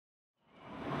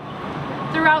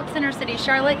South Center City,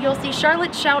 Charlotte, you'll see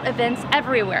Charlotte Shout events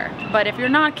everywhere. But if you're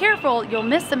not careful, you'll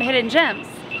miss some hidden gems,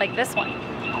 like this one.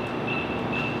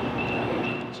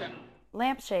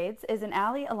 Lampshades is an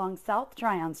alley along South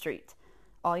Tryon Street.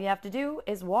 All you have to do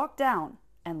is walk down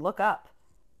and look up.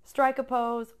 Strike a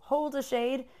pose, hold a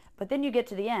shade, but then you get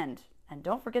to the end, and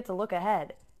don't forget to look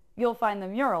ahead. You'll find the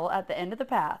mural at the end of the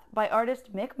path by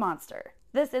artist Mick Monster.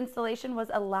 This installation was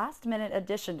a last-minute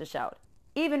addition to Shout.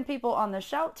 Even people on the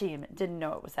Shout team didn't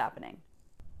know it was happening.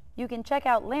 You can check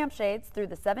out Lampshades through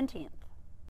the 17th.